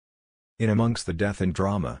In amongst the death and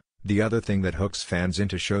drama, the other thing that hooks fans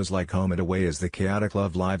into shows like Home and Away is the chaotic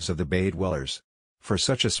love lives of the Bay dwellers. For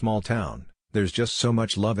such a small town, there's just so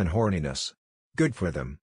much love and horniness. Good for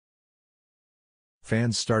them.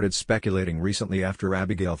 Fans started speculating recently after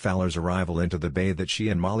Abigail Fowler's arrival into the Bay that she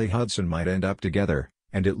and Molly Hudson might end up together,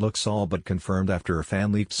 and it looks all but confirmed after a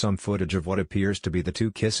fan leaked some footage of what appears to be the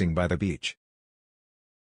two kissing by the beach.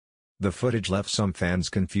 The footage left some fans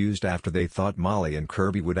confused after they thought Molly and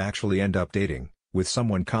Kirby would actually end up dating, with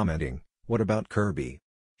someone commenting, "What about Kirby?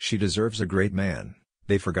 She deserves a great man,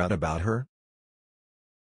 they forgot about her?"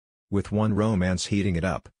 With one romance heating it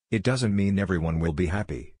up, it doesn't mean everyone will be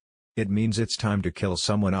happy. It means it's time to kill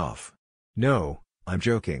someone off. No, I'm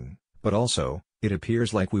joking, but also, it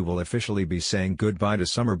appears like we will officially be saying goodbye to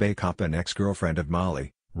Summer Bay cop and ex-girlfriend of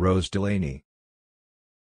Molly, Rose Delaney.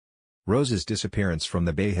 Rose's disappearance from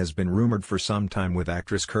the Bay has been rumored for some time, with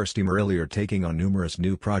actress Kirstie Muralier taking on numerous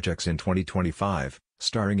new projects in 2025,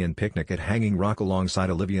 starring in Picnic at Hanging Rock alongside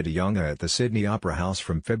Olivia de Jonge at the Sydney Opera House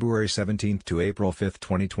from February 17 to April 5,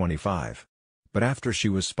 2025. But after she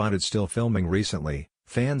was spotted still filming recently,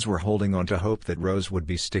 fans were holding on to hope that Rose would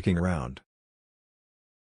be sticking around.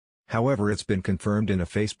 However, it's been confirmed in a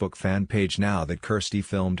Facebook fan page now that Kirstie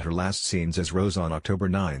filmed her last scenes as Rose on October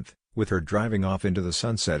 9, with her driving off into the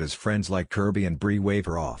sunset as friends like Kirby and Bree wave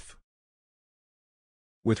her off.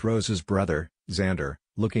 With Rose's brother, Xander,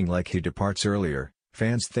 looking like he departs earlier,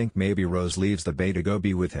 fans think maybe Rose leaves the Bay to go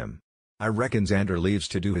be with him. I reckon Xander leaves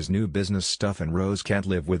to do his new business stuff and Rose can't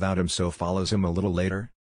live without him, so follows him a little later.